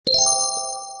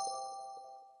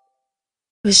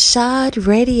Rashad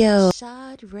Radio.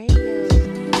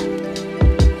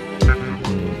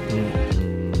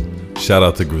 Shout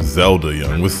out to Griselda,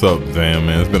 young. What's up, Zam,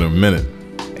 man? It's been a minute.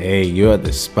 Hey, you're at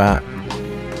the spot.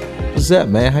 What's up,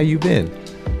 man? How you been?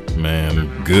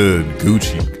 Man, good.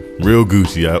 Gucci. Real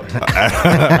Gucci.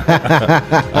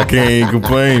 I can't even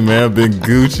complain, man. I've been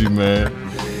Gucci, man.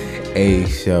 Hey,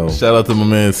 so. Shout out to my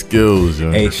man Skills,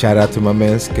 young. Hey, shout out to my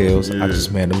man Skills. Yeah. I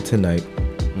just met him tonight.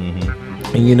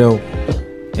 And you know,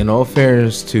 in all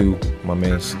fairness to my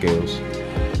man Skills,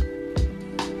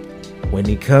 when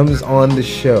he comes on the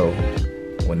show,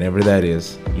 whenever that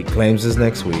is, he claims it's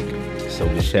next week, so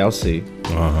we shall see.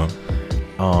 We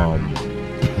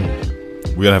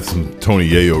gotta have some Tony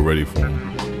Yayo ready for him.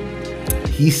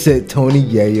 He said Tony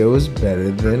Yayo is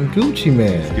better than Gucci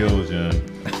Man. Skills, young.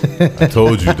 I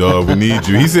told you, dog. We need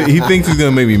you. He said he thinks he's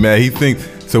gonna make me mad. He thinks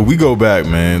so. We go back,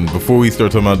 man. Before we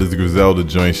start talking about this Griselda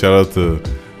joint, shout out to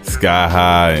Sky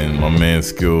High and my man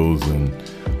Skills and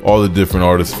all the different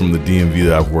artists from the DMV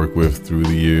that I've worked with through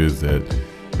the years. That,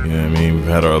 you know what I mean, we've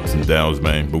had our ups and downs,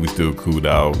 man, but we still cooled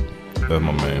out. That's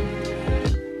my man.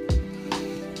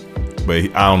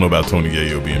 But I don't know about Tony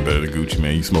Yayo being better than Gucci,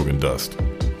 man. You smoking dust.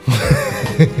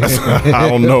 I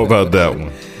don't know about that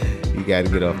one. You gotta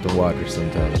get off the water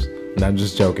sometimes. No, I'm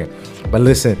just joking. But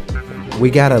listen,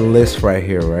 we got a list right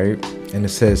here, right? And it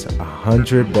says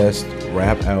 100 best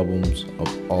rap albums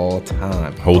of all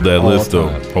time. Hold that list though.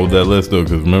 Hold that list though,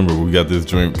 because remember, we got this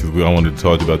drink because I wanted to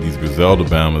talk to you about these Griselda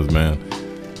Bamas, man.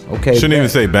 Okay. Shouldn't even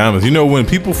say Bamas. You know, when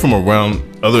people from around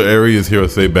other areas here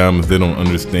say Bamas, they don't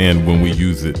understand when we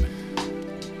use it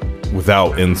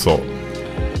without insult,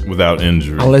 without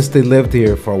injury. Unless they lived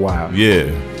here for a while. Yeah.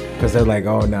 Because they're like,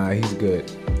 oh, nah, he's good.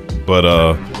 But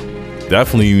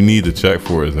definitely you need to check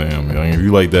for it, Sam. I mean, if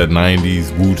you like that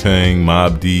 90s Wu-Tang,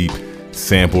 Mobb Deep,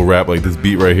 sample rap like this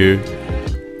beat right here,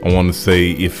 I want to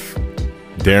say if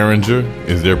Derringer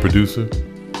is their producer.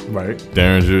 Right.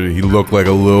 Derringer, he looked like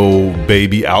a little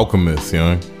baby alchemist,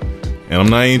 young. And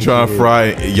I'm not even trying to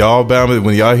fry y'all, Bama.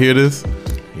 When y'all hear this,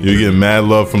 you're getting mad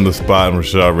love from the spot and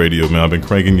Rashad Radio, man. I've been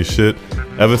cranking your shit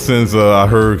ever since I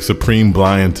heard Supreme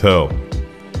Blientele.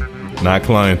 Not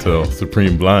clientele,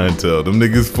 Supreme Blientele. Them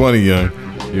niggas funny, young.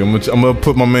 Yeah, I'm gonna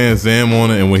put my man Zam on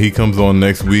it, and when he comes on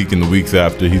next week and the weeks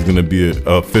after, he's gonna be an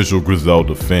official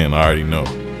Griselda fan. I already know.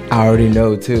 I already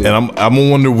know too. And I'm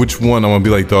gonna wonder which one. I'm gonna be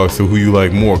like, dog, so who you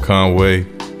like more, Conway,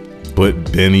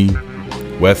 but Benny,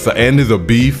 Westside, and there's a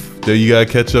beef that you gotta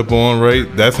catch up on, right?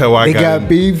 That's how I got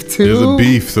beef too. There's a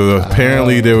beef. So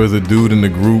apparently there was a dude in the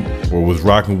group or was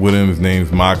rocking with him. His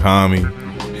name's Mock Hami,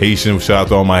 Haitian. Shout out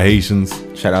to all my Haitians.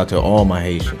 Shout out to all my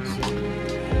Haitians.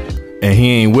 And he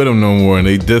ain't with him no more, and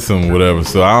they diss him, whatever.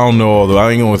 So I don't know all the.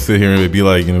 I ain't gonna sit here and be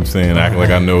like, you know what I'm saying, act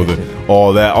like I know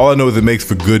all that. All I know is it makes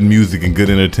for good music and good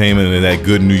entertainment and that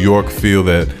good New York feel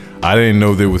that I didn't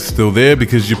know that was still there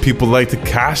because your people like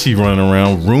Tekashi running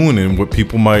around ruining what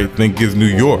people might think is New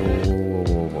York.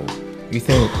 Whoa. You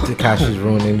think Tekashi's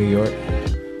ruining New York?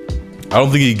 I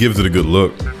don't think he gives it a good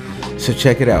look. So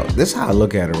check it out. This is how I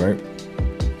look at it, right?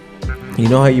 You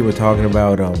know how you were talking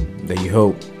about that you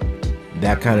hope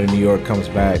that kind of New York comes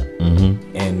back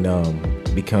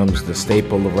and becomes the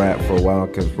staple of rap for a while?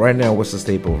 Because right now, what's the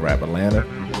staple of rap? Atlanta?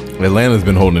 Atlanta's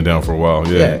been holding it down for a while.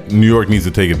 Yeah. New York needs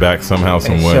to take it back somehow,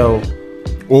 some way. So,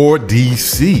 or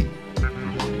DC.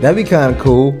 That'd be kind of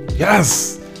cool.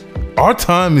 Yes. Our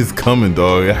time is coming,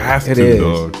 dog. It has It to, is.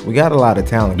 dog. We got a lot of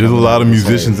talent. There's a lot of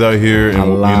musicians out here, and you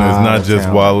know, it's not just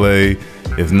talent. Wale,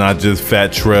 it's not just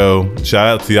Fat Trell. Shout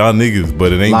out to y'all niggas,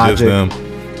 but it ain't just them.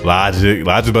 Logic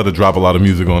about to drop a lot of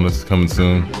music on us coming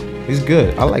soon. He's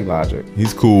good. I like Logic.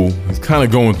 He's cool. He's kind of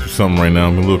going through something right now.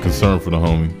 I'm a little concerned for the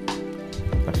homie.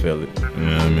 I feel it. You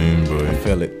know what I mean? I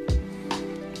feel it.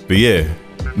 But yeah,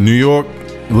 New York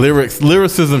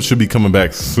lyricism should be coming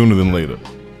back sooner than later.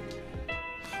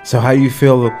 So how you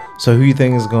feel? So who you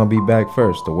think is gonna be back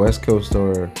first, the West Coast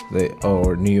or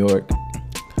New York?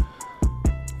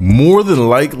 More than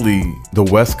likely the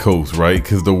West Coast, right?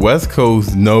 Because the West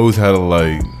Coast knows how to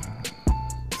like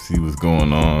see what's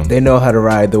going on. They know how to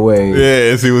ride the wave.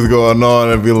 Yeah, see what's going on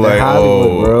and be like,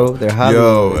 Hollywood, bro. They're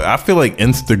Hollywood. Yo, I feel like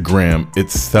Instagram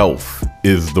itself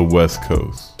is the West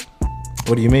Coast.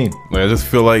 What do you mean? Like, I just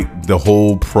feel like the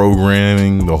whole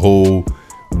programming, the whole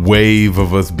wave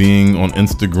of us being on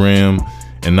Instagram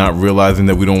and not realizing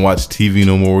that we don't watch TV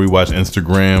no more, we watch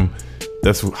Instagram.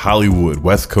 That's Hollywood.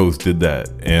 West Coast did that.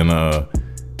 And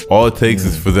all it takes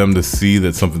is for them to see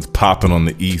that something's popping on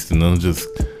the East and then just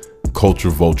culture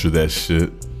vulture that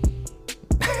shit.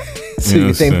 So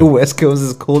you think the West Coast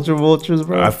is culture vultures,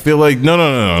 bro? I feel like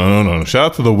no. Shout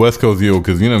out to the West Coast, yo,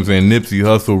 because you know what I'm saying. Nipsey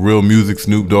Hussle, real music,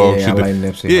 Snoop Dogg. Yeah, shit. I like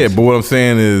Nipsey. Yeah, Hussle. but what I'm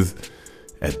saying is,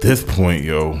 at this point,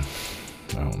 yo,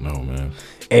 I don't know, man.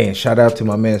 Hey, and shout out to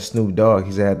my man Snoop Dogg.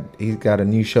 He's got a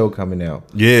new show coming out.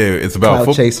 Yeah, it's about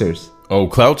Cloud Chasers. Oh,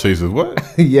 Cloud Chasers, what?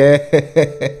 Yeah.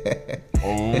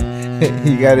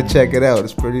 You gotta check it out.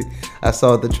 It's pretty. I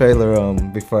saw the trailer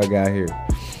before I got here.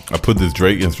 I put this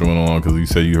Drake instrumental on because you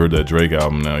said you heard that Drake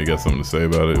album. Now you got something to say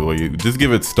about it. Well, just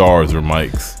give it stars or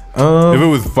mics. If it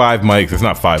was 5 mics, it's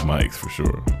not 5 mics for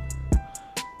sure.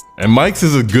 And mics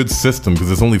is a good system because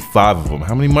there's only 5 of them.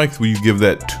 How many mics would you give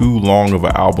that too long of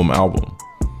an album?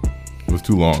 It was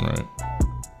too long, right?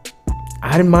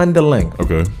 I didn't mind the length.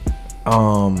 Okay.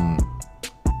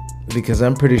 Because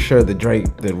I'm pretty sure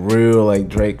the real like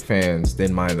Drake fans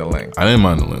didn't mind the length. I didn't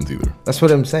mind the length either. That's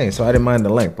what I'm saying. So I didn't mind the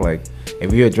length. Like,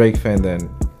 if you're a Drake fan, then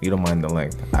you don't mind the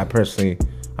length. I personally,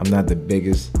 I'm not the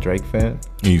biggest Drake fan.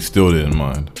 And you still didn't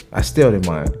mind. I still didn't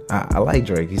mind. I like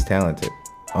Drake. He's talented.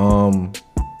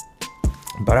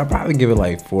 But I'd probably give it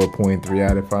like 4.3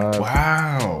 out of 5.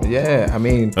 Wow. Yeah, I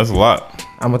mean, that's a lot.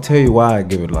 I'm gonna tell you why I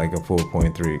give it like a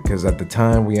 4.3. Because at the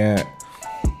time we had,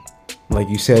 like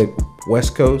you said,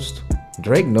 West Coast,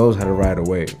 Drake knows how to ride a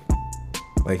wave.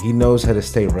 Like, he knows how to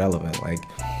stay relevant.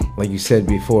 Like you said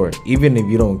before, even if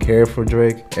you don't care for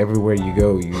Drake, everywhere you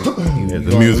go,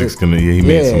 the music's gonna. Yeah, he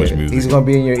made so much music. He's gonna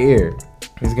be in your ear.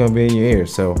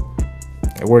 So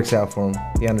it works out for him.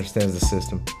 He understands the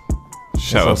system.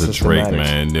 Shout out to Drake,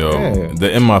 man. Yo,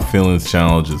 the In My Feelings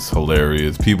challenge is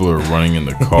hilarious. People are running in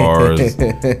the cars,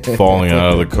 falling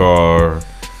out of the car.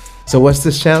 So what's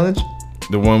this challenge?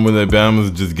 The one where the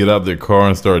Bahamas just get out their car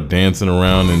and start dancing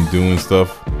around and doing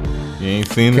stuff. You ain't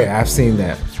seen it? Okay, I've seen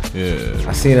that. Yeah.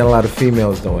 I've seen a lot of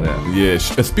females doing that. Yeah,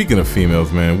 speaking of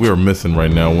females, man, we are missing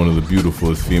right now one of the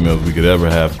beautifulest females we could ever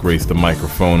have grace the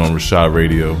microphone on Rashad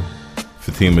Radio.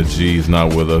 Fatima G is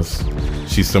not with us.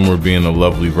 She's somewhere being a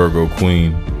lovely Virgo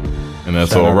queen, and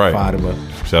that's all right.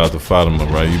 Shout out to Fatima,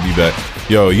 right? You be back.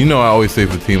 Yo, you know I always say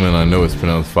Fatima, and I know it's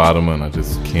pronounced Fatima, and I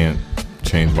just can't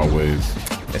change my ways.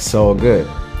 It's all good.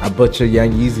 I butchered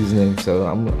Young Yeezy's name,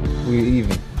 so we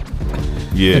even.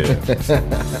 Yeah.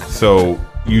 So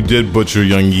you did butcher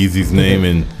Young Yeezy's name,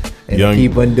 and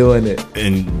keep on doing it.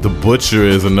 And the Butcher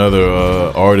is another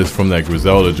artist from that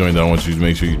Griselda joint that I want you to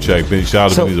make sure you check.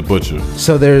 Shout out to Benny the Butcher.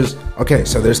 So there's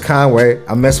Conway.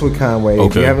 I mess with Conway. Okay.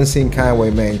 If you haven't seen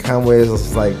Conway, man, Conway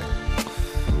is like,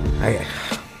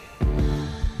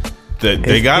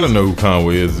 they gotta know who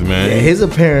Conway is, man. Yeah, his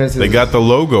appearance. They got the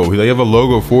logo. They have a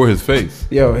logo for his face.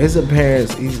 Yo, his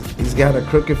appearance. He's got a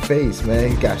crooked face,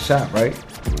 man. He got shot, right?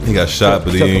 He got shot,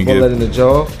 but he didn't get. Took a bullet in the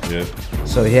jaw. Yeah.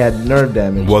 So he had nerve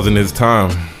damage. It wasn't his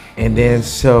time. And then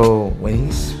so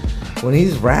when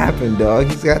he's rapping, dog,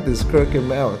 he's got this crooked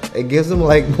mouth. It gives him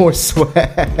like more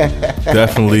swag.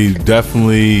 Definitely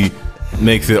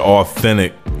makes it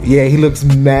authentic. Yeah, he looks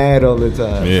mad all the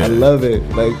time. Yeah. I love it.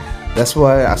 Like, that's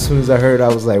why as soon as I heard, I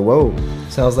was like, whoa,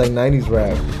 sounds like 90s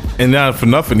rap. And not for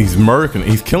nothing, he's murking.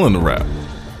 He's killing the rap. You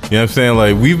know what I'm saying?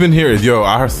 Like, we've been here. Yo,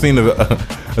 I seen I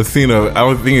don't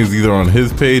think it was either on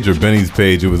his page or Benny's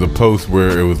page. It was a post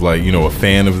where it was like, you know, a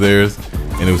fan of theirs.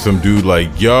 And it was some dude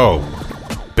like, yo,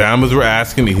 Bamas were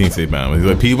asking me. He didn't say Bamas. He's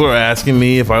like, people are asking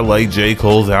me if I like J.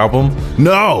 Cole's album.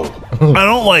 No, I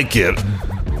don't like it.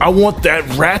 I want that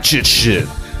ratchet shit.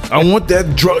 I want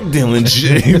that drug dealing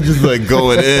shit. He was just like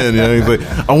going in. You know? He's like,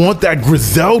 I want that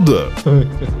Griselda.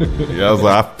 Yeah, I was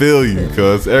like, I feel you,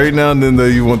 cuz every now and then though,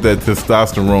 you want that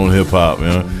testosterone hip hop, you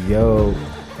know? Yo,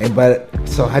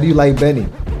 so how do you like Benny?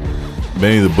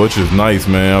 Benny the Butcher's nice,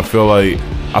 man. I feel like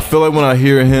when I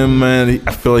hear him, man,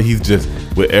 I feel like he's just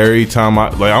with every time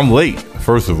I'm late.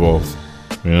 First of all,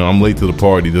 you know, I'm late to the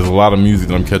party. There's a lot of music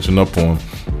that I'm catching up on.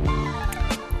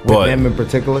 With him in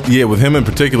particular? Yeah, with him in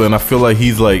particular, and I feel like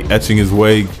he's like etching his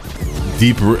way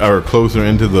deeper or closer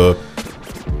into the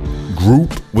group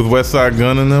with Westside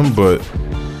Gunn and them, but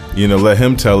you know, let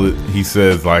him tell it. He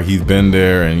says like he's been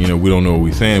there, and you know, we don't know what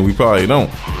we're saying. We probably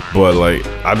don't, but like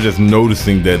I'm just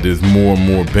noticing that there's more and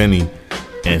more Benny,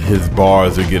 and his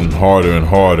bars are getting harder and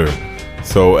harder.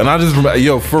 So, and I just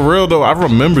for real though, I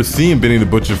remember seeing Benny the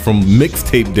Butcher from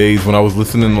mixtape days when I was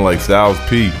listening to like Styles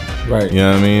P. Right. You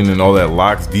know what I mean? And all that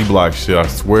Locks, D-Block shit. I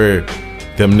swear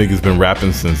them niggas been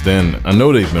rapping since then. I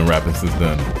know they've been rapping since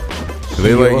then. So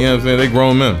they like, you know what I'm saying? They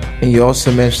grown men. And you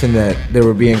also mentioned that they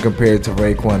were being compared to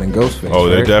Raekwon and Ghostface. Oh,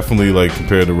 they're definitely like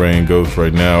compared to Ray and Ghost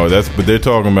right now. But they're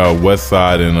talking about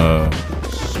Westside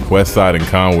and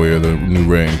Conway are the new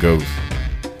Ray and Ghost.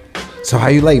 So how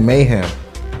you like Mayhem?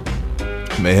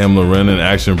 Mayhem Loren and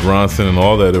Action Bronson and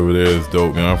all that over there is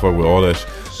dope, man. I fuck with all that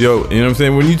yo, you know what I'm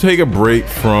saying? When you take a break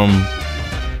from,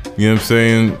 you know what I'm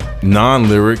saying,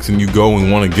 non-lyrics and you go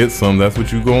and want to get some, that's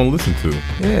what you go and listen to.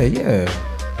 Yeah.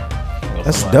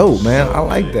 That's dope, man. I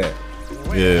like that.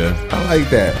 Yeah. I like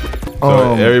that.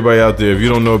 So everybody out there, if you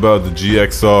don't know about the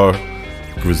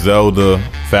GXR, Griselda,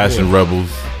 Fashion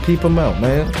Rebels, keep them out,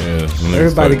 man. Yeah.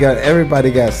 Everybody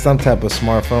got some type of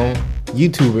smartphone.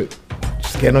 YouTube it.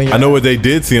 Just get on your. I know what they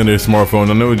did see on their smartphone.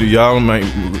 I know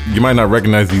you might not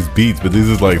recognize these beats, but this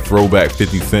is like throwback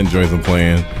 50 Cent joints I'm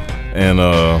playing, and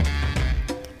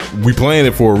we playing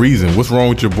it for a reason. What's wrong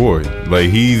with your boy? Like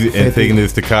he's taking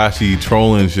this Tekashi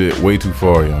trolling shit way too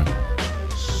far, young.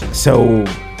 So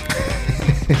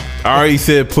I already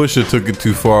said Pusha took it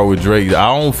too far with Drake. I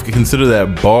don't consider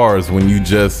that bars when you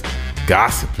just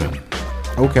gossiping.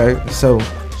 Okay, so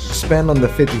expand on the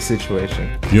 50 situation.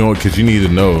 You know, because you need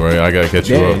to know, right? I gotta catch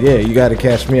you up. Yeah, you gotta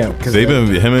catch me up. Cause him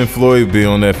and Floyd be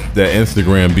on that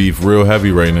Instagram beef real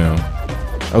heavy right now.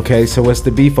 Okay, so what's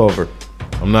the beef over?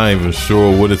 I'm not even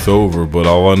sure what it's over, but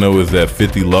all I know is that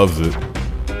 50 loves it.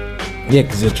 Yeah,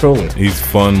 because they're trolling. He's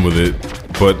fun with it.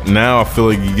 But now I feel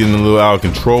like he's getting a little out of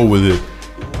control with it.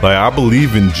 Like, I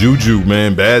believe in juju,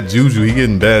 man. Bad juju. He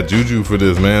getting bad juju for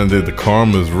this, man. The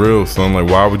karma's real, son. Like,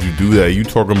 why would you do that? You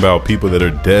talking about people that are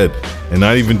dead. And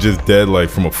not even just dead, like,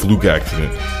 from a fluke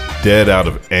accident. Dead out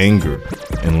of anger.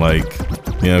 And, like, you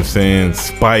know what I'm saying?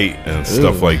 Spite and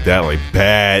stuff like that. Like,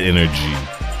 bad energy.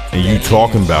 And you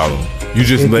talking about them. You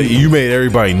just you made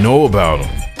everybody know about them.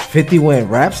 50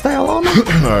 went rap style on them?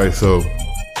 All right, so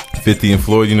 50 and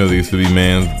Floyd, you know, they used to be the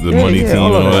money team and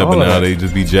all that, but now they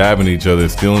just be jabbing each other,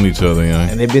 stealing each other, you know?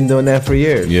 And they've been doing that for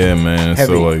years. Yeah, man.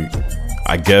 Heavy. So, like,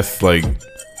 I guess, like,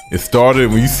 it started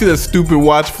when you see that stupid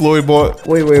watch Floyd bought.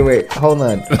 Wait. Hold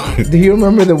on. Do you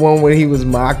remember the one where he was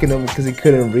mocking him because he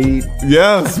couldn't read?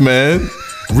 Yes, man.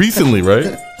 Recently,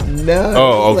 right? No.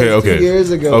 Oh, okay, like 2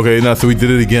 years ago. Okay, now, so we did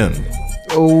it again.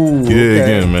 Oh, he did it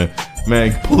again, man.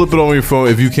 Man, pull up it on your phone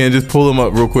if you can. Just pull them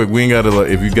up real quick. We ain't gotta, like,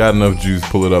 if you got enough juice,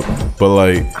 pull it up. But,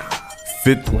 like,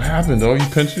 what happened, dog? You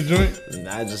pinched your joint?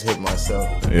 Nah, I just hit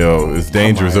myself. Yo, it's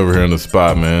dangerous over here in the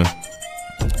spot, man.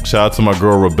 Shout out to my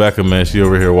girl Rebecca, man. She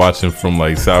over here watching from,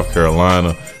 like, South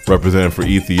Carolina, representing for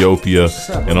Ethiopia.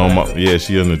 And on my,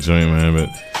 she in the joint, man. But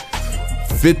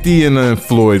 50 and then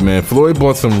Floyd, man. Floyd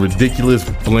bought some ridiculous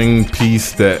bling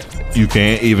piece that you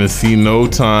can't even see no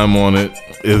time on it.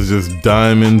 It's just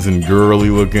diamonds and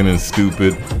girly looking and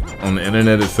stupid. On the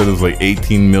internet, it said it was like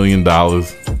 $18 million.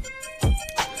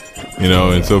 You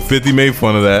know, and so 50 made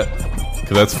fun of that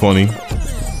because that's funny.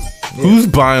 Yeah. Who's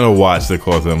buying a watch that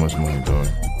costs that much money, dog?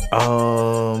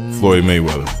 Floyd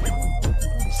Mayweather.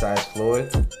 Besides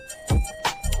Floyd?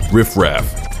 Riff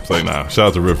Raff. It's like, nah, shout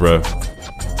out to Riff Raff.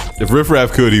 If Riff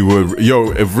Raff could, he would.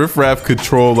 Yo, if Riff Raff could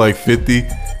troll like 50,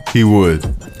 he would.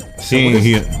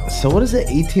 So what does an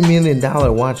 $18 million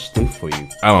watch do for you?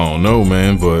 I don't know,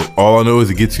 man, but all I know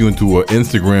is it gets you into an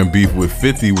Instagram beef with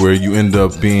 50 where you end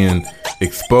up being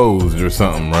exposed or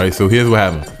something, right? So here's what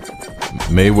happened.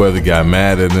 Mayweather got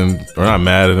mad at him, or not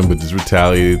mad at him, but just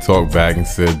retaliated, talked back and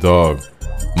said, dog,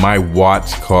 my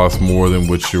watch costs more than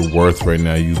what you're worth right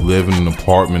now. You live in an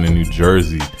apartment in New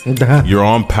Jersey. You're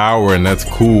on power and that's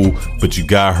cool, but you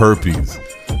got herpes.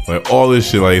 Like, all this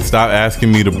shit, like, stop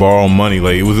asking me to borrow money.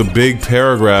 Like, it was a big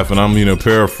paragraph, and I'm,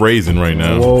 paraphrasing right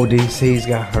now. Whoa, did he say he's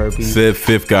got herpes? Said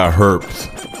Fifth got herpes.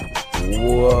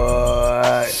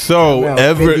 What? So,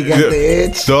 50 got the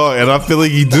itch? Dog, and I feel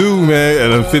like he do,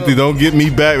 man. And 50, don't get me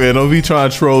back, man. Don't be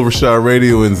trying to troll Rashad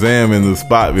Radio and Zam in the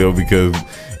spot, yo, because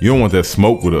you don't want that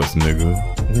smoke with us, nigga.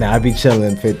 Nah, I be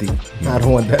chilling, 50. I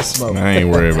don't want that smoke. I ain't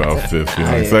worried about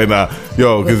 50. Say nah,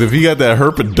 yo, because if he got that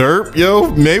herpaderp,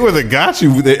 yo, Mayweather got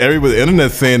you. Everybody, the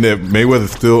internet's saying that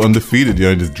Mayweather's still undefeated,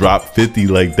 yo, and just dropped 50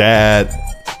 like that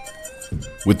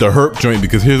with the herp joint.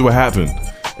 Because here's what happened.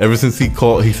 Ever since he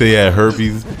said he had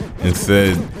herpes and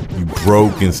said you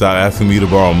broke and started asking me to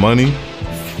borrow money,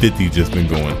 50 just been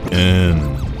going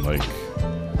in, like.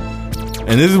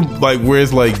 And this is like where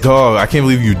it's like, dog, I can't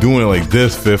believe you're doing it like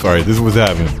this, Fifth. All right, this is what's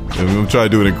happening. And I'm trying to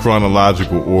do it in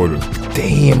chronological order.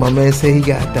 Damn, my man said he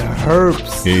got the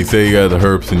herpes. Yeah, he said he got the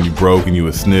herpes and you broke and you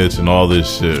a snitch and all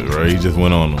this shit, right? He just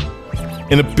went on them.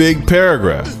 In a big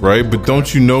paragraph, right? But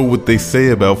don't you know what they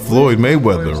say about Floyd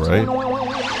Mayweather, right?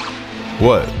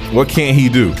 What? What can't he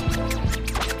do?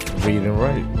 Read and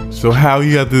write. So how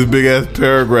he got this big ass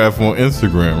paragraph on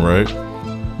Instagram, right?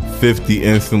 50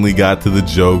 instantly got to the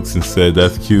jokes and said,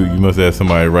 that's cute. You must have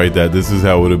somebody write that. This is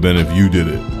how it would have been if you did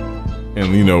it.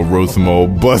 and wrote some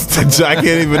old busted. I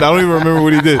don't even remember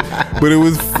what he did, but it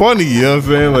was funny. You know what I'm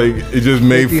saying? Like it just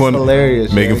made fun,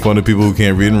 hilarious, making fun of people who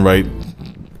can't read and write.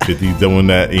 50's doing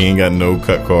that. He ain't got no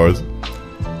cut cars.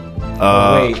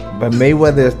 Wait, but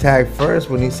Mayweather attacked first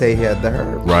when he say he had the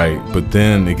herb. Right, but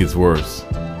then it gets worse.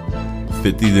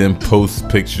 50 then posts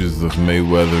pictures of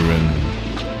Mayweather and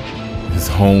his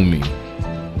homie,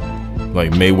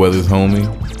 like Mayweather's homie.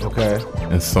 Okay.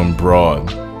 And some broad.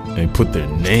 And put their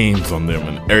names on them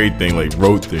and everything, like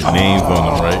wrote their names on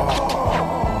them,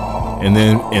 right? And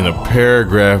then in a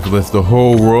paragraph lets the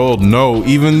whole world know,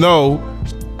 even though,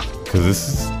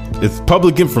 because it's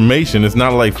public information. It's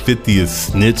not like 50 is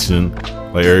snitching,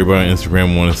 like everybody on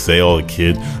Instagram want to say, oh, the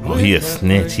kid, oh, he a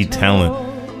snitch, he telling.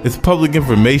 It's public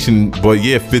information, but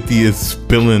yeah, 50 is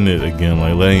spilling it again,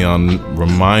 like letting y'all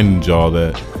remind y'all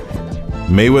that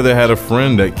Mayweather had a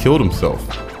friend that killed himself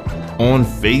on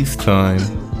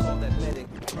FaceTime.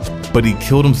 But he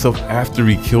killed himself after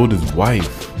he killed his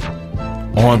wife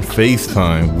on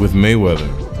FaceTime with Mayweather.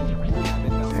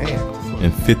 Damn.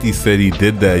 And 50 said he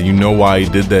did that. You know why he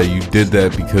did that? You did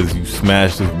that because you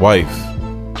smashed his wife.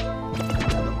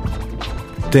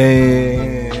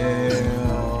 Damn.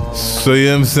 So you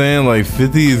know what I'm saying? Like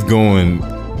 50 is going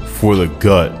for the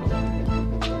gut.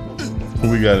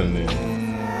 What we got in there?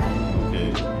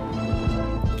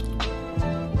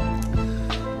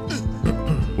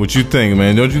 What you think,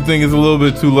 man? Don't you think it's a little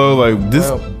bit too low? Like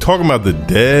this, talking about the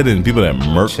dead and people that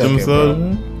murked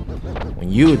themselves.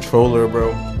 When you a troller,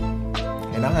 bro,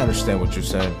 and I understand what you're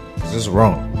saying, this is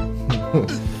wrong.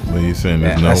 What are you saying?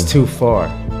 That's too far.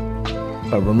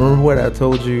 But remember what I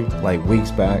told you like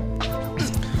weeks back?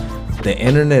 The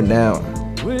internet now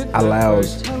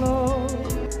allows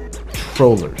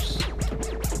trollers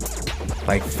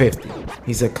like 50.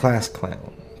 He's a class clown.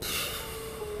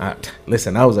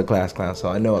 Listen, I was a class clown, so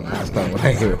I know a class clown when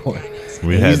I hear one.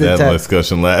 We had that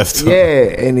discussion last time.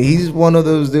 Yeah, and he's one of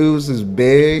those dudes who's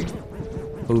big,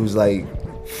 who's like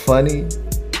funny,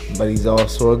 but he's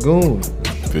also a goon.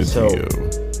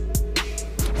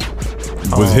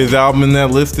 Was his album in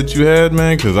that list that you had,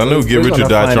 man? Because I know Get Rich or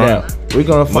Die Trying. We're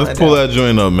gonna find out. Let's pull that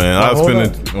joint up, man. I'll spin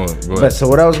it. Go ahead. But so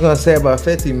what I was gonna say about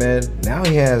 50, man? Now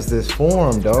he has this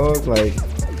form, dog. Like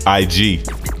IG.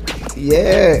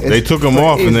 Yeah, they took him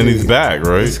off and then he's back,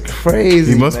 right? It's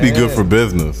crazy. He must be good for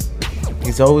business.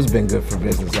 He's always been good for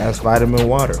business. That's vitamin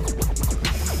water.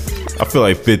 I feel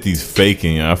like 50's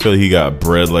faking. I feel like he got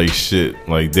bread like shit.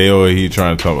 Like he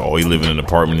trying to talk about, he living in an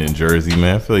apartment in Jersey,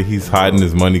 man. I feel like he's hiding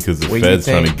his money because the Fed's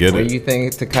trying to get it. Where you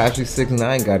think Tekashi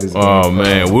 6ix9ine got his money? Oh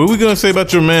man, what are we gonna say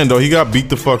about your man though? He got beat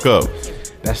the fuck up.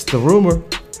 That's the rumor.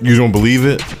 You don't believe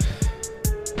it?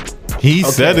 He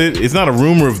said it. It's not a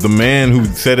rumor of the man who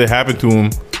said it happened to him.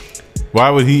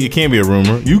 Why would he? It can't be a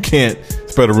rumor. You can't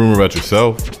spread a rumor about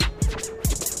yourself.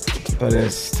 But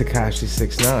it's Tekashi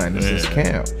 6ix9ine. This is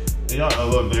camp. Yeah,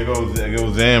 look, there goes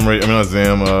Zam. Right? I mean, not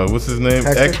Zam. What's his name?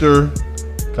 Hector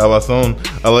Cabazon.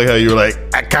 I like how you were like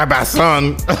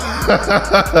Cabazon,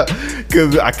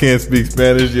 because I can't speak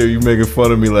Spanish. Yeah, you making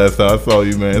fun of me last time I saw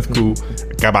you, man. It's cool.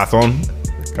 Cabazon.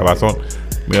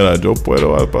 Mira, yo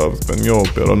puedo hablar español,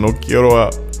 pero no quiero.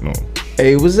 No.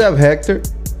 Hey, what's up, Hector?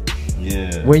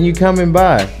 Yeah. When you coming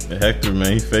by? Hector,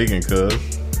 man, he faking, cuz.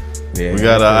 Yeah, we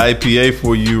got an IPA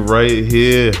for you right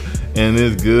here, and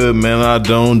it's good, man. I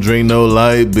don't drink no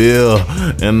light beer,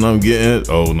 and I'm getting.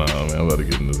 Oh no, man, I'm about to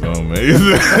get in the zone, man.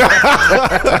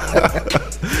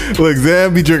 Look,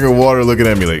 Zam be drinking water, looking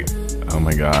at me like, oh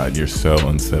my god, you're so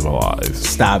uncivilized.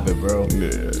 Stop it, bro.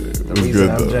 Yeah. The reason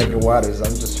I'm drinking water is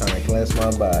I'm just trying to cleanse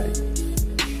my body.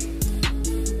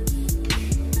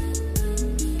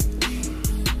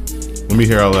 Let me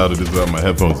hear out loud if this is on my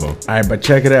headphones on. All right, but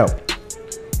check it out.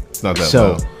 It's not that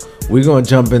loud. We're gonna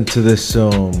jump into this.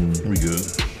 We good.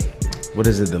 What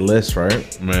is it? The list,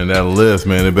 right? Man, that list,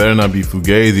 man. It better not be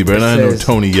Fugazi. Better not have no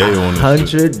Tony Yayo on this.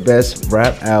 100 best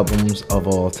rap albums of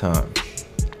all time.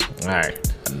 All right,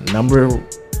 number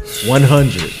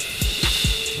 100.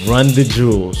 Run the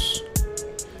Jewels.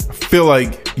 I feel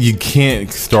like you can't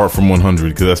start from 100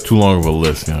 because that's too long of a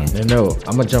list, young. No,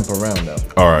 I'm gonna jump around though.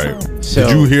 All right. So,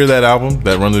 did you hear that album?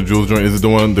 That Run the Jewels joint? Is it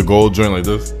the gold joint like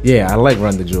this? Yeah, I like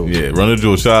Run the Jewels. Yeah, Run the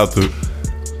Jewels. Shout out to.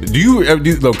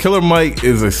 Killer Mike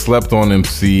is a slept on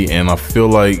MC, and I feel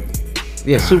like.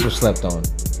 Yeah, super slept on.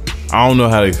 I don't know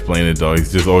how to explain it, dog.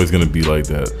 He's just always gonna be like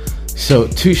that. So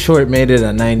Too Short made it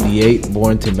a 98.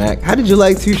 Born to Mac. How did you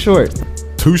like Too Short?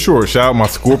 Too Short, shout out my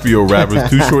Scorpio rappers.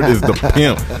 Too Short is the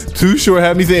pimp. Too Short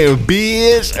had me saying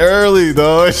bitch early,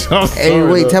 dog. Hey,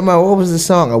 wait, tell me, what was the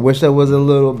song? I wish I was a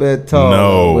little bit tall.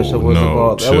 No, I wish I wasn't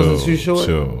bald. That wasn't Too Short?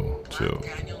 Chill.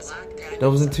 That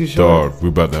wasn't Too Short. Dog, we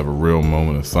about to have a real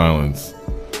moment of silence.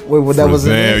 Wait, what? That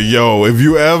wasn't Zan. it? Yo, if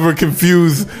you ever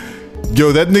confuse,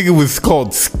 yo, that nigga was called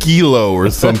Skilo or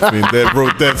something that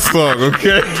wrote that song.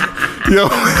 Okay, yo,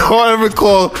 I ever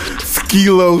call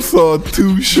Skilo song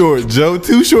Too Short. Joe,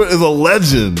 Too Short is a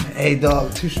legend. Hey,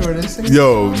 dog, Too Short is singing.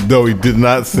 Yo, no, he did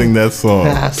not sing that song.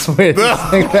 I swear, he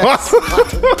sang that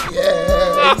song.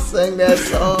 Yeah, he sang that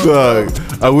song.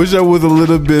 Dog, I wish I was a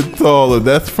little bit taller.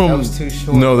 That's from. That was Too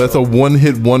Short. No, that's a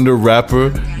one-hit wonder rapper,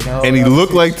 No, and he that was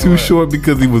looked Too like Too Short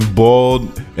because he was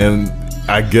bald, and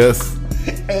I guess.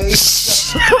 Hey,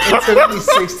 it took me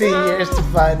 16 years to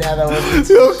find out I wasn't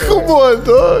Too Yo, Short. come on,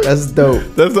 dog. That's dope.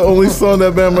 That's the only song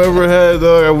that Bama ever had,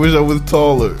 dog. I wish I was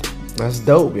taller. That's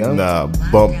dope, yo. Nah,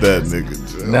 bump that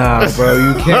nigga, Joe. Nah, bro,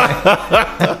 you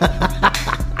can't.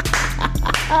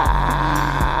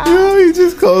 Yo, he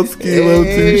just called Skilo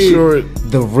Too Short.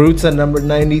 The Roots are number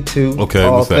 92. Okay,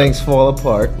 All what's that? Things Fall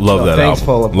Apart. Love that Things album.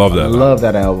 Fall Apart. Love that album. Love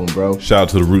that album, bro. Shout out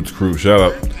to the Roots crew. Shout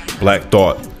out Black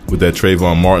Thought with that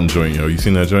Trayvon Martin joint, yo. You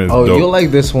seen that joint? It's Oh, dope. you'll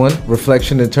like this one.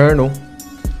 Reflection Eternal.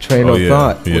 Train Oh, of yeah,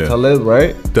 Thought. yeah. With Talib,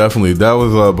 right? Definitely. That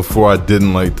was before I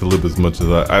didn't like Talib as much as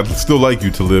I still like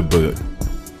you, Talib, but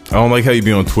I don't like how you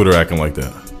be on Twitter acting like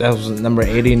that. That was number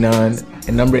 89.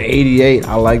 And number 88,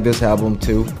 I like this album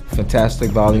too.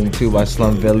 Fantastic Volume 2 by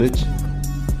Slum Village.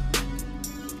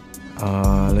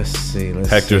 Let's see.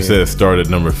 Hector says start at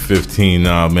number 15.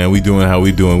 Nah, man, we doing how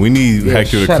we doing. We need Yeah,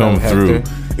 Hector to shut come up, through.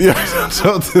 Hector. Yeah,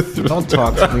 Don't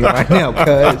talk to me right now,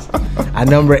 cuz. At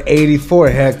number 84,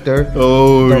 Hector.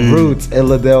 Oh, The yeah. Roots,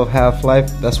 Illadelph, Half-Life.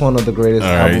 That's one of the greatest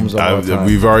All albums of all right, time.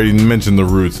 we've already mentioned the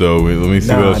Roots, so let me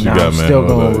see what else you got, I'm man. still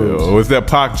going Hold on. Roots. What's that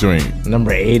Pac joint?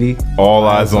 Number 80. All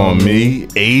Eyes on Me.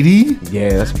 80? Yeah,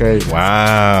 that's crazy.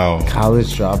 Wow. College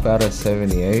Dropout at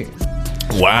 78.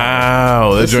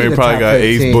 Wow. That Let's see joint the probably top got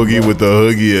Ace 15, Boogie bro. with the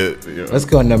hoogie at. Let's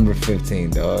go number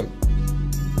 15, dog.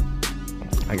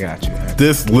 I got you. Hector.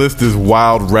 This list is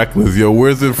wild reckless, yo.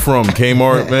 Where's it from?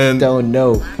 Kmart, man. Don't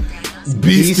know.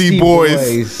 Beastie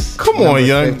Boys. Come on, number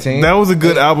young. 15. That was a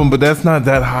good album, but that's not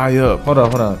that high up. Hold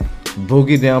on.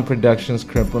 Boogie Down Productions,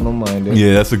 Criminal Minded.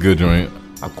 Yeah, that's a good joint.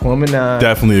 Aquemini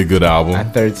Definitely a good album.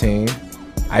 at 13.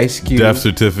 Ice Cube, Death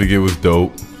Certificate was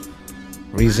dope.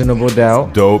 Reasonable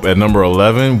Doubt. Dope. At number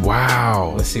 11,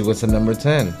 wow. Let's see what's at number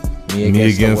 10. Me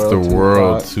Against the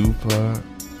World, Tupac. Tupac.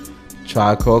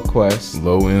 Tribe Called Quest.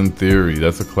 Low End Theory.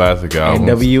 That's a classic album.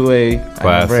 NWA at number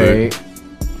Classic.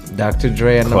 8. Dr.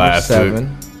 Dre at number Classic.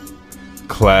 7.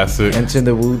 Classic. Enter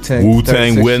the Wu-Tang.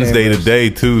 Wu-Tang 36 Wednesday Chambers. today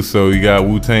too, so you got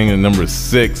Wu-Tang at number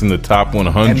 6 in the top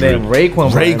 100. And then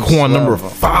Raekwon by Raekwon number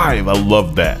himself. 5. I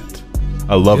love that.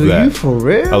 I love Do that. you for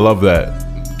real? I love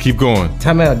that. Keep going.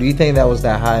 Time out. Do you think that was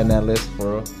that high in that list,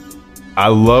 for real? I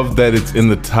love that it's in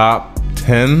the top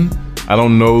 10. I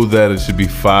don't know that it should be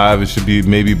 5. It should be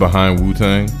maybe behind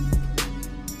Wu-Tang.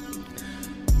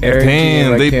 Eric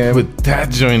Damn, they Rakim. put that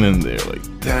joint in there like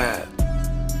that.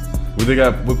 What they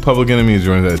got? What Public Enemy's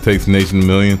joint that takes Nation a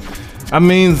Million? I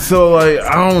mean, so like,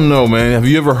 I don't know, man. Have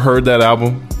you ever heard that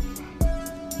album?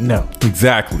 No.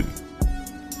 Exactly.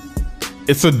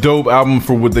 It's a dope album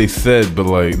for what they said, but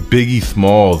like Biggie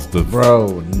Smalls, the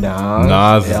Bro,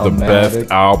 Nas is the Illmatic.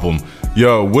 best album.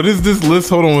 Yo, what is this list?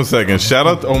 Hold on one second. Shout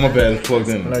out to, oh my bad, it's plugged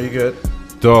in. No, you good.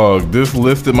 Dog, this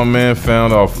list that my man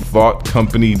found off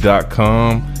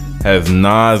thoughtcompany.com has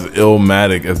Nas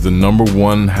Illmatic as the number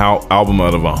 1 album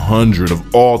out of 100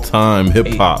 of all time hip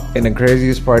hop. And the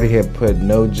craziest part, he had put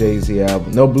no Jay-Z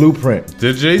album, no Blueprint.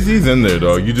 Jay-Z's in there,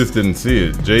 dog. You just didn't see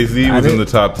it. Jay-Z I was in didn't-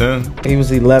 the top 10. He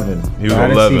was 11. He was but I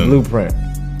didn't 11. see Blueprint.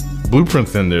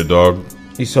 Blueprint's in there, dog.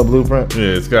 You saw Blueprint? Yeah,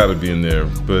 it's got to be in there.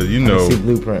 But you I know, didn't see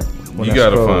Blueprint. When you I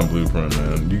gotta scrolled. find Blueprint,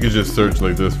 man. You can just search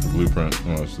like this for Blueprint.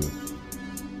 Oh shit!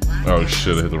 Oh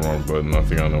shit! I hit the wrong button. I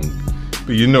think I know.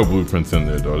 But you know Blueprint's in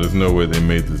there, dog. There's no way they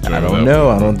made this joint. I without don't know.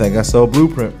 I Blueprint. don't think I saw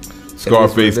Blueprint.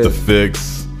 Scarface, It The is what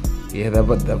Fix. Yeah, that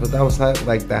was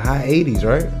like the high 80s,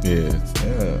 right? Yeah.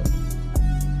 Yeah.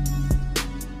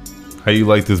 How you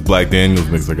like this Black Daniels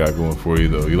mix I got going for you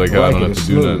though? You like how I like don't it, have to it's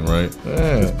do smooth. nothing, right?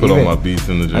 Yeah. Just put all Even- my beats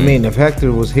in the joint. I mean, if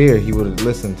Hector was here, he would have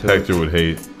listened to Hector it. would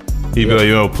hate. He'd be like,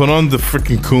 yo, put on the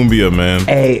freaking cumbia, man.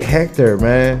 Hey, Hector,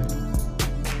 man.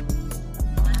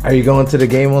 Are you going to the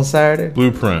game on Saturday?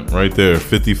 Blueprint, right there,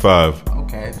 55.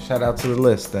 Okay, shout out to the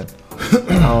list then.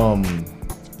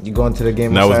 You going to the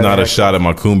game? That on was Saturday, not a Hector? shot at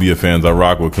my cumbia fans. I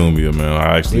rock with cumbia, man.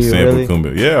 I actually Do you sampled really?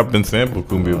 cumbia. Yeah, I've been sampled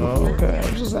cumbia before. Okay,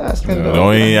 I'm just asking. Yeah, though.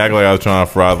 don't even act like I was trying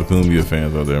to fry the cumbia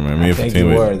fans out there, man. Me I and think you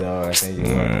Fatima. were though. I think you were.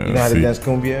 Man, You know how to see. dance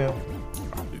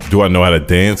cumbia? Do I know how to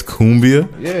dance cumbia?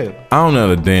 Yeah. I don't know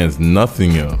how to dance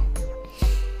nothing, yo.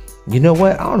 You know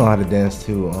what? I don't know how to dance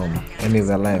to any of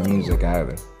that Latin music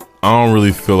either. I don't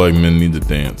really feel like men need to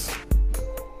dance.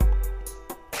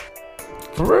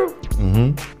 For real?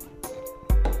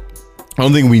 I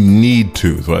don't think we need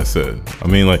to, is what I said. I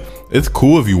mean, like, it's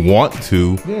cool if you want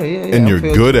to, and you're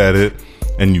good at it,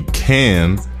 and you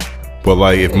can. But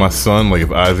like, if my son, like,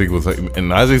 if Isaac was like,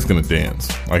 and Isaac's gonna dance,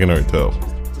 I can already tell,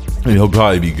 and he'll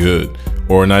probably be good,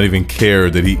 or not even care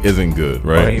that he isn't good,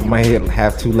 right? Or he might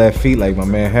have 2 left feet like my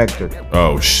man Hector.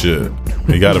 Oh shit,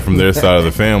 he got it from their side of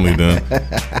the family then.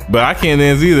 But I can't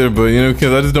dance either, but you know,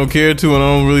 because I just don't care to, and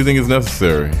I don't really think it's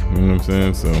necessary. You know what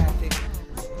I'm saying? So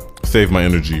save my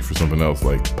energy for something else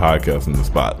like podcasting the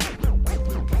spot.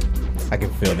 I can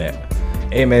feel that.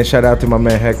 Hey man, shout out to my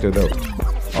man Hector though.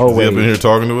 Oh wait, up in here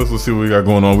talking to us. Let's see what we got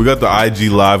going on. We got the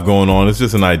IG live going on. It's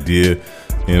just an idea,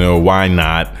 you know. Why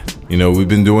not? You know, we've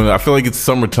been doing it. I feel like it's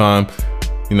summertime.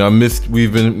 You know,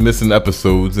 we've been missing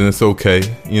episodes, and it's okay.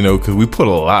 You know, because we put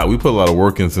a lot of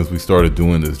work in since we started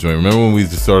doing this joint. Remember when we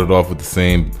just started off with the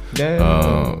same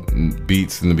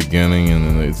beats in the beginning, and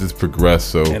then it's just progressed.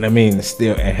 So, and I mean, and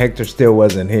Hector still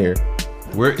wasn't here.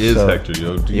 Where is Hector,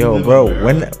 yo? Yo, bro,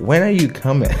 when are you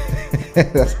coming?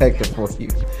 That's Hector for you.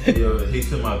 Yo, he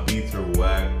said my beats are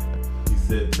whack. He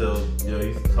said, he tell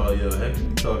Hector,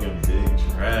 you talking big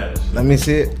trash. Let me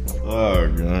see it. Oh,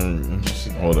 God.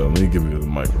 Hold on, let me give you the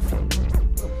microphone.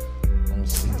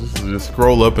 Just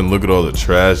scroll up and look at all the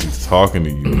trash he's talking to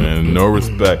you, man. No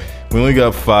respect. We only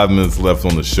got 5 minutes left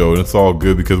on the show, and it's all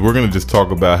good because we're going to just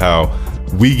talk about how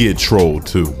we get trolled,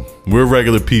 too. We're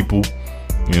regular people,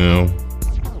 you know.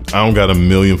 I don't got 1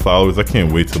 million followers. I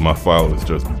can't wait till my followers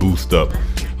just boost up.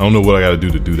 I don't know what I got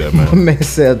to do that, man. My man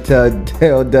said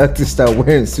tell Doug to start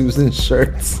wearing Susan's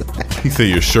shirts. He said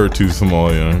your shirt too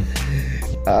small, young.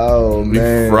 Oh,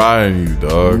 man. He's frying you,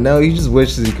 dog. No, he just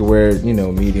wishes he could wear, you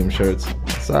know, medium shirts.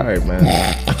 Sorry, man.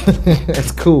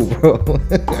 That's cool, bro.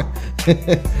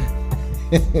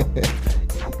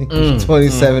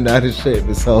 27 out of shape.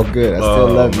 It's all good. I still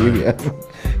love you.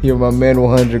 You're my man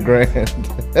 100 grand.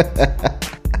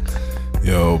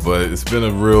 Yo, but it's been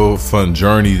a real fun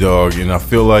journey, dog, and I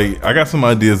feel like I got some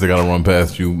ideas I gotta run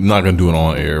past you. I'm not gonna do it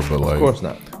on air, but like, of course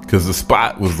not, because the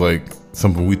spot was like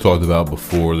something we talked about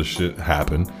before the shit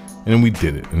happened, and then we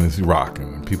did it, and it's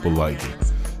rocking, and people like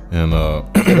it, and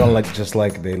they don't just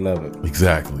like it, they love it.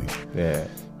 Exactly. Yeah.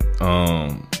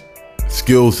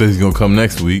 Skills says he's gonna come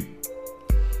next week.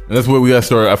 And that's what we gotta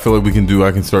start. I feel like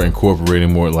I can start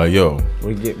incorporating more. Like, yo,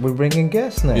 we're bringing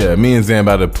guests now. Yeah, me and Zan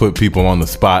about to put people on the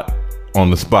spot.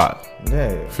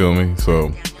 Yeah. Feel me?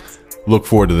 So look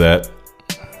forward to that.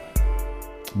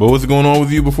 But what's going on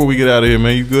with you before we get out of here,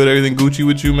 man? You good? Everything Gucci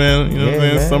with you, man? You know what I'm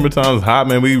saying? Man. Summertime's hot,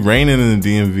 man. We raining in the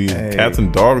DMV. Hey. Cats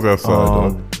and dogs outside,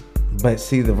 though. But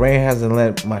see, the rain hasn't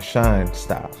let my shine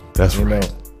stop. That's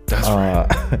right. That's right.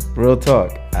 Real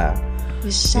talk.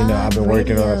 You know, I've been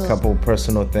working on a couple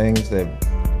personal things that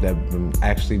have been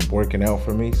actually working out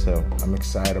for me, so I'm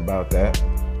excited about that.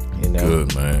 You know,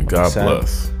 good, man. God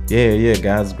bless. Yeah,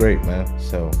 God's great, man.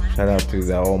 So shout out to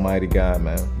the Almighty God,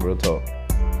 man. Real talk.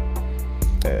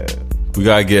 We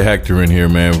gotta get Hector in here,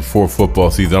 man, before football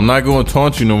season. I'm not going to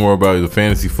taunt you no more about the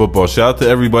fantasy football. Shout out to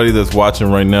everybody that's watching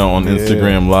right now on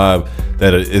Instagram Live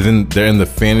they're in the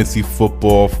fantasy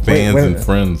football fans and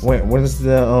friends. When's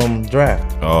the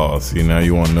draft? Oh, see, now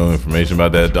you want to know information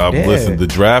about that. Listen, the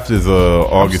draft is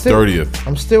August 30th.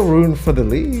 I'm still rooting for the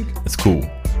league. It's cool.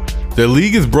 The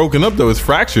league is broken up, though. It's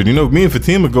fractured. You know, me and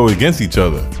Fatima go against each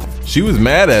other. She was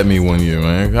mad at me one year,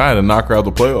 man. I had to knock her out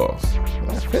the playoffs.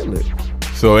 I feel it.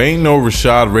 So ain't no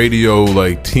Rashad Radio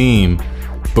like team,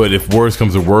 but if worse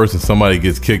comes to worse and somebody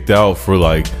gets kicked out for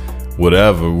like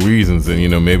whatever reasons, then you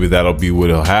know maybe that'll be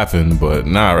what'll happen. But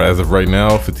nah, as of right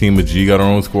now, Fatima G got her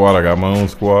own squad. I got my own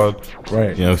squad.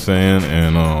 Right. You know what I'm saying?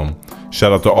 And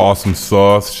shout out to Awesome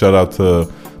Sauce. Shout out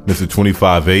to Mr.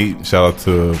 25-8. Shout out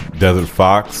to Desert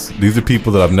Fox. These are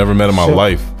people that I've never met in my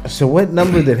life. So what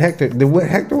number did Hector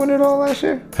win it all last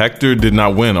year? Hector did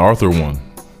not win. Arthur won.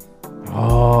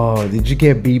 Oh, did you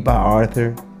get beat by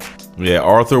Arthur? Yeah,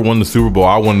 Arthur won the Super Bowl.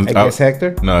 I won against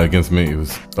Hector? No, against me. It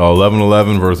was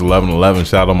 11-11 versus 11-11.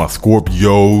 Shout out my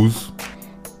Scorpios.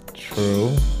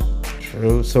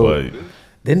 True. So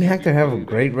didn't Hector have a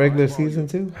great regular season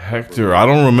too? Hector, I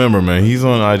don't remember, man. He's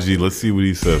on IG. Let's see what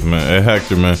he says, man. Hey,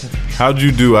 Hector, man, how'd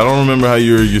you do? I don't remember how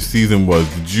your season was.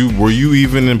 Were you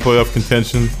even in playoff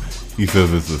contention? He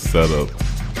says it's a setup.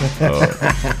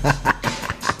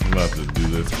 I'm about to do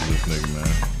this to this nigga, man.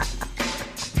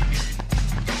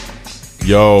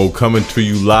 Yo, coming to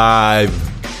you live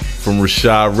from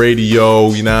Rashad Radio,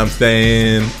 you know what I'm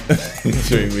saying?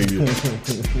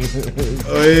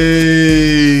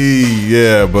 Hey,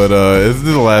 yeah, but this is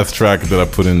the last track that I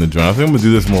put in the joint. I think I'm gonna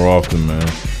do this more often, man.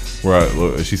 Right,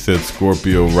 look, she said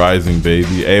Scorpio rising,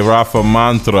 baby. Hey, Rafa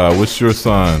Mantra, what's your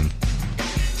sign?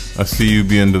 I see you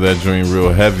be into that joint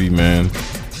real heavy, man.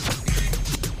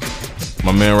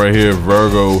 My man right here,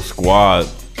 Virgo Squad.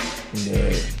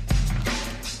 Yeah.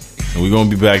 And we're going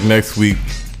to be back next week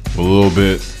with a little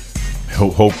bit,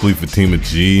 hopefully Fatima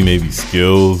G, maybe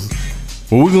Skills.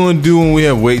 What we're going to do when we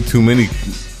have way too many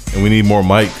and we need more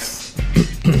mics?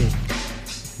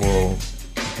 Well,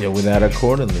 deal with that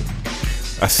accordingly.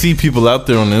 I see people out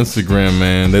there on Instagram,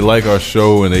 man. They like our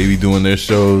show and they be doing their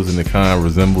shows and it kind of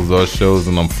resembles our shows,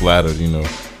 and I'm flattered, you know.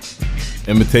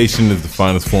 Imitation is the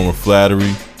finest form of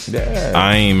flattery. Yeah.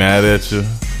 I ain't mad at you.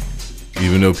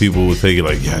 Even though people will take it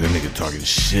like, yeah, that nigga talking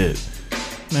shit.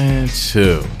 Man,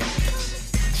 chill.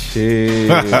 Chill.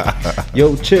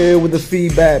 Yo, chill with the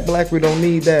feedback. Black, we don't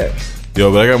need that. Yo,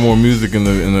 but I got more music in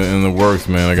the works,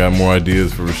 man. I got more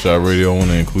ideas for Rashad Radio. I want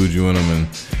to include you in them, and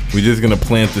we're just gonna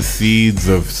plant the seeds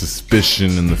of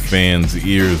suspicion in the fans'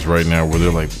 ears right now, where they're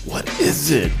like, "What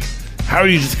is it? How are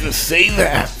you just gonna say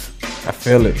that?" I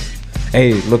feel it.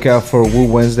 Hey, look out for Woo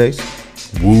Wednesdays.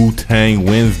 Wu-Tang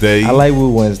Wednesday. I like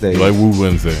Woo Wednesdays. You like Woo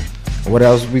Wednesday. What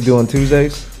else we doing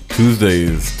Tuesdays? Tuesday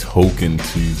is Token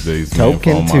Tuesdays. Man, Token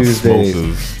for all my Tuesdays.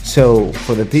 smokers. So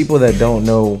for the people that don't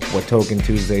know what Token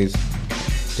Tuesdays,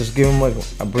 just give them like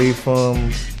a brief, brief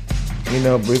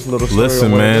little story.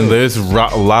 Listen, man, there's a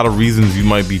lot of reasons you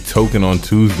might be token on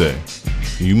Tuesday.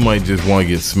 You might just want to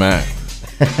get smacked.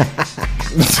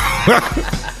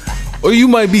 Or you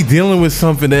might be dealing with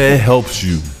something that helps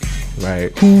you.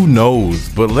 Right. Who knows?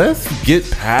 But let's get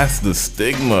past the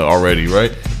stigma already,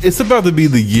 right? It's about to be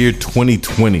the year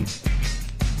 2020.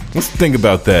 Let's think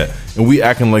about that. And we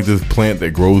acting like this plant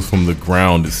that grows from the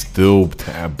ground is still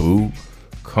taboo.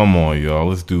 Come on, y'all.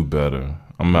 Let's do better.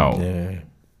 I'm out. Yeah.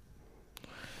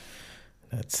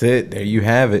 That's it. There you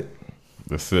have it.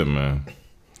 That's it, man.